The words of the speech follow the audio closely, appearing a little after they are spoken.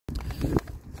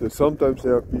So sometimes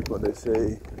there are people, they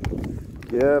say,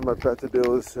 yeah, my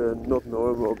Patterdale is not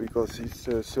normal because he's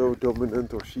so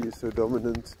dominant, or she is so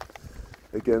dominant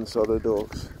against other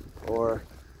dogs, or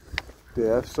they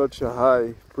have such a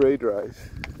high prey drive.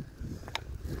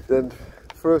 Then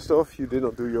first off, you did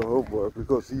not do your homework,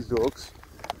 because these dogs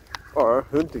are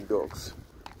hunting dogs.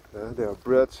 They are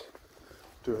bred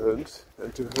to hunt,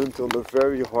 and to hunt under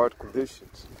very hard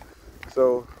conditions.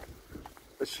 So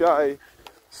a shy,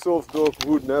 soft dog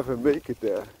would never make it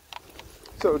there.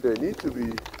 So they need to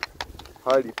be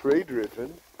highly prey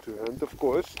driven to hunt, of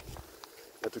course,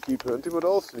 and to keep hunting, but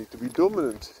also need to be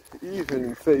dominant, even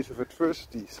in face of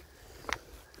adversities.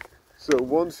 So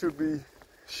one should be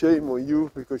shame on you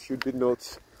because you did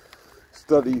not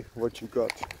study what you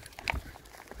got.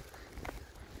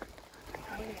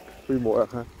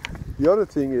 Goedemorgen. The other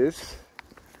thing is,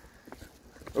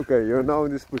 okay, you're now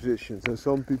in this position, so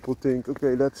some people think,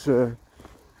 okay, let's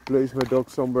place my dog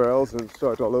somewhere else and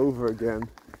start all over again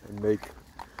and make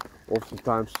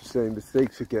oftentimes the same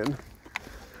mistakes again.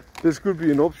 This could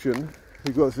be an option,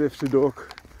 because if the dog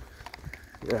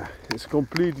is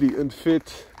completely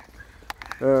unfit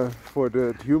for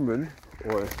the human,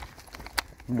 or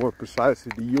more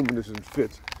precisely the human is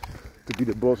unfit to be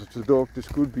the boss of the dog, this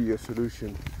could be a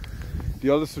solution. The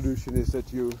other solution is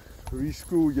that you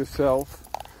reschool yourself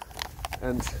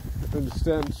and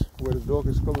understand where the dog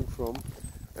is coming from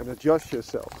and adjust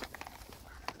yourself,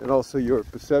 and also your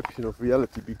perception of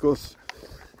reality, because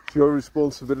it's your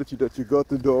responsibility that you got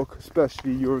the dog,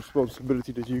 especially your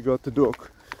responsibility that you got the dog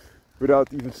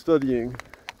without even studying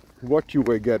what you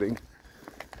were getting.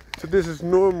 So this is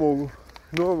normal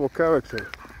character,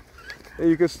 and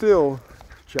you can still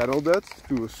channel that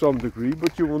to some degree,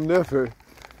 but you will never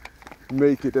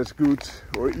make it as good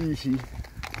or easy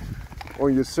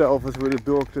on yourself as with a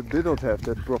dog that did not have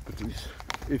that properties,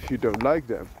 if you don't like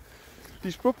them.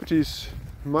 These properties,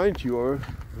 mind you, are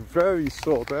very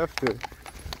sought after,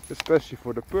 especially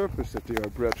for the purpose that they are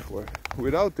bred for.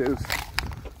 Without those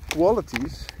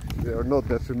qualities, they are not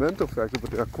detrimental factor,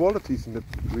 but there are qualities in the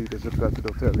breed as a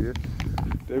Patterdale Terrier,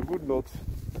 they would not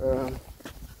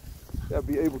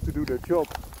be able to do their job.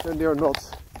 And they are not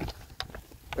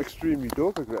extremely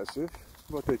dog aggressive,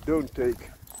 but they don't take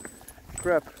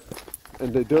crap,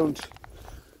 and they don't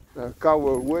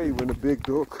cower away when a big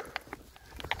dog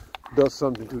does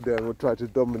something to them or tries to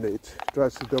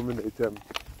dominate them.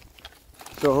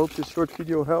 So I hope this short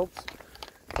video helped.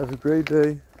 Have a great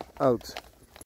day. Out.